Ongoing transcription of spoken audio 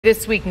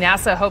This week,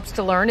 NASA hopes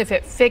to learn if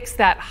it fixed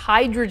that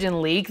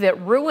hydrogen leak that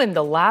ruined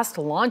the last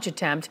launch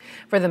attempt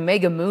for the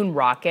Mega Moon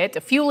rocket.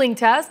 A fueling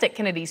test at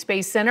Kennedy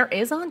Space Center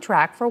is on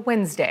track for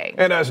Wednesday.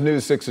 And as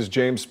News 6's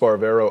James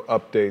Sparvero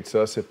updates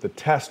us, if the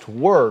test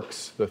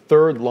works, the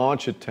third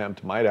launch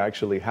attempt might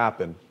actually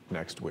happen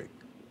next week.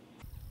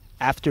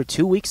 After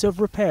 2 weeks of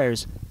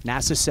repairs,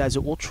 NASA says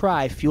it will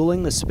try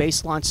fueling the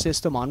Space Launch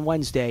System on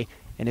Wednesday,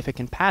 and if it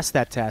can pass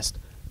that test,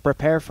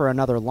 prepare for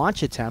another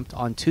launch attempt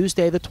on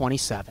Tuesday the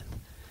 27th.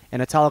 In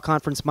a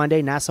teleconference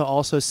Monday, NASA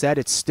also said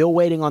it's still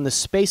waiting on the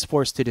Space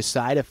Force to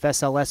decide if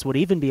SLS would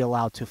even be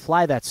allowed to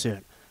fly that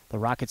soon. The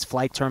rocket's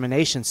flight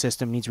termination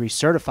system needs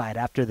recertified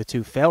after the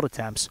two failed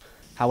attempts.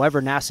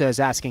 However, NASA is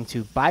asking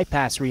to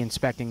bypass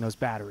re-inspecting those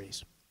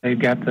batteries. They've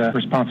got the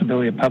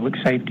responsibility of public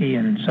safety,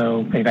 and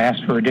so they've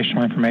asked for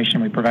additional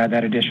information. We provide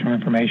that additional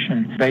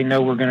information. They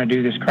know we're going to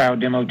do this cryo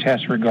demo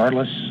test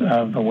regardless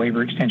of a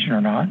waiver extension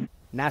or not.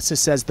 NASA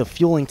says the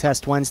fueling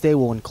test Wednesday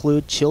will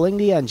include chilling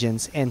the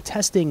engines and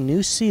testing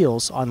new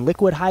seals on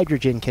liquid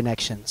hydrogen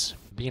connections.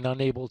 Being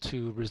unable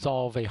to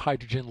resolve a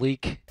hydrogen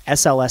leak.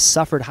 SLS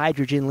suffered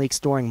hydrogen leaks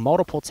during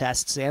multiple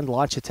tests and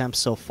launch attempts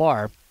so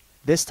far.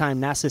 This time,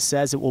 NASA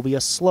says it will be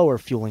a slower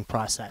fueling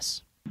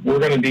process. We're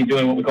going to be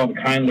doing what we call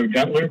the kinder,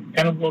 gentler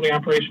kind of loading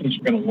operations.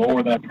 We're going to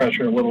lower that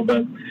pressure a little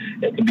bit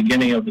at the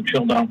beginning of the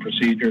chill down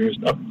procedures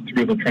up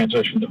through the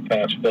transition to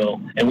fast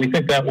fill. And we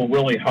think that will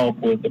really help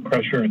with the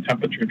pressure and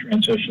temperature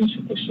transitions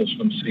that the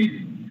system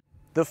sees.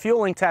 The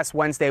fueling test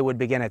Wednesday would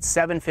begin at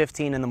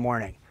 7:15 in the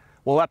morning.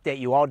 We'll update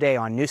you all day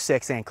on News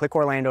 6 and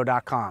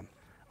clickorlando.com.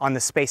 On the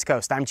Space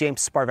Coast, I'm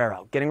James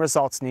Sparvero, getting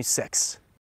results News 6.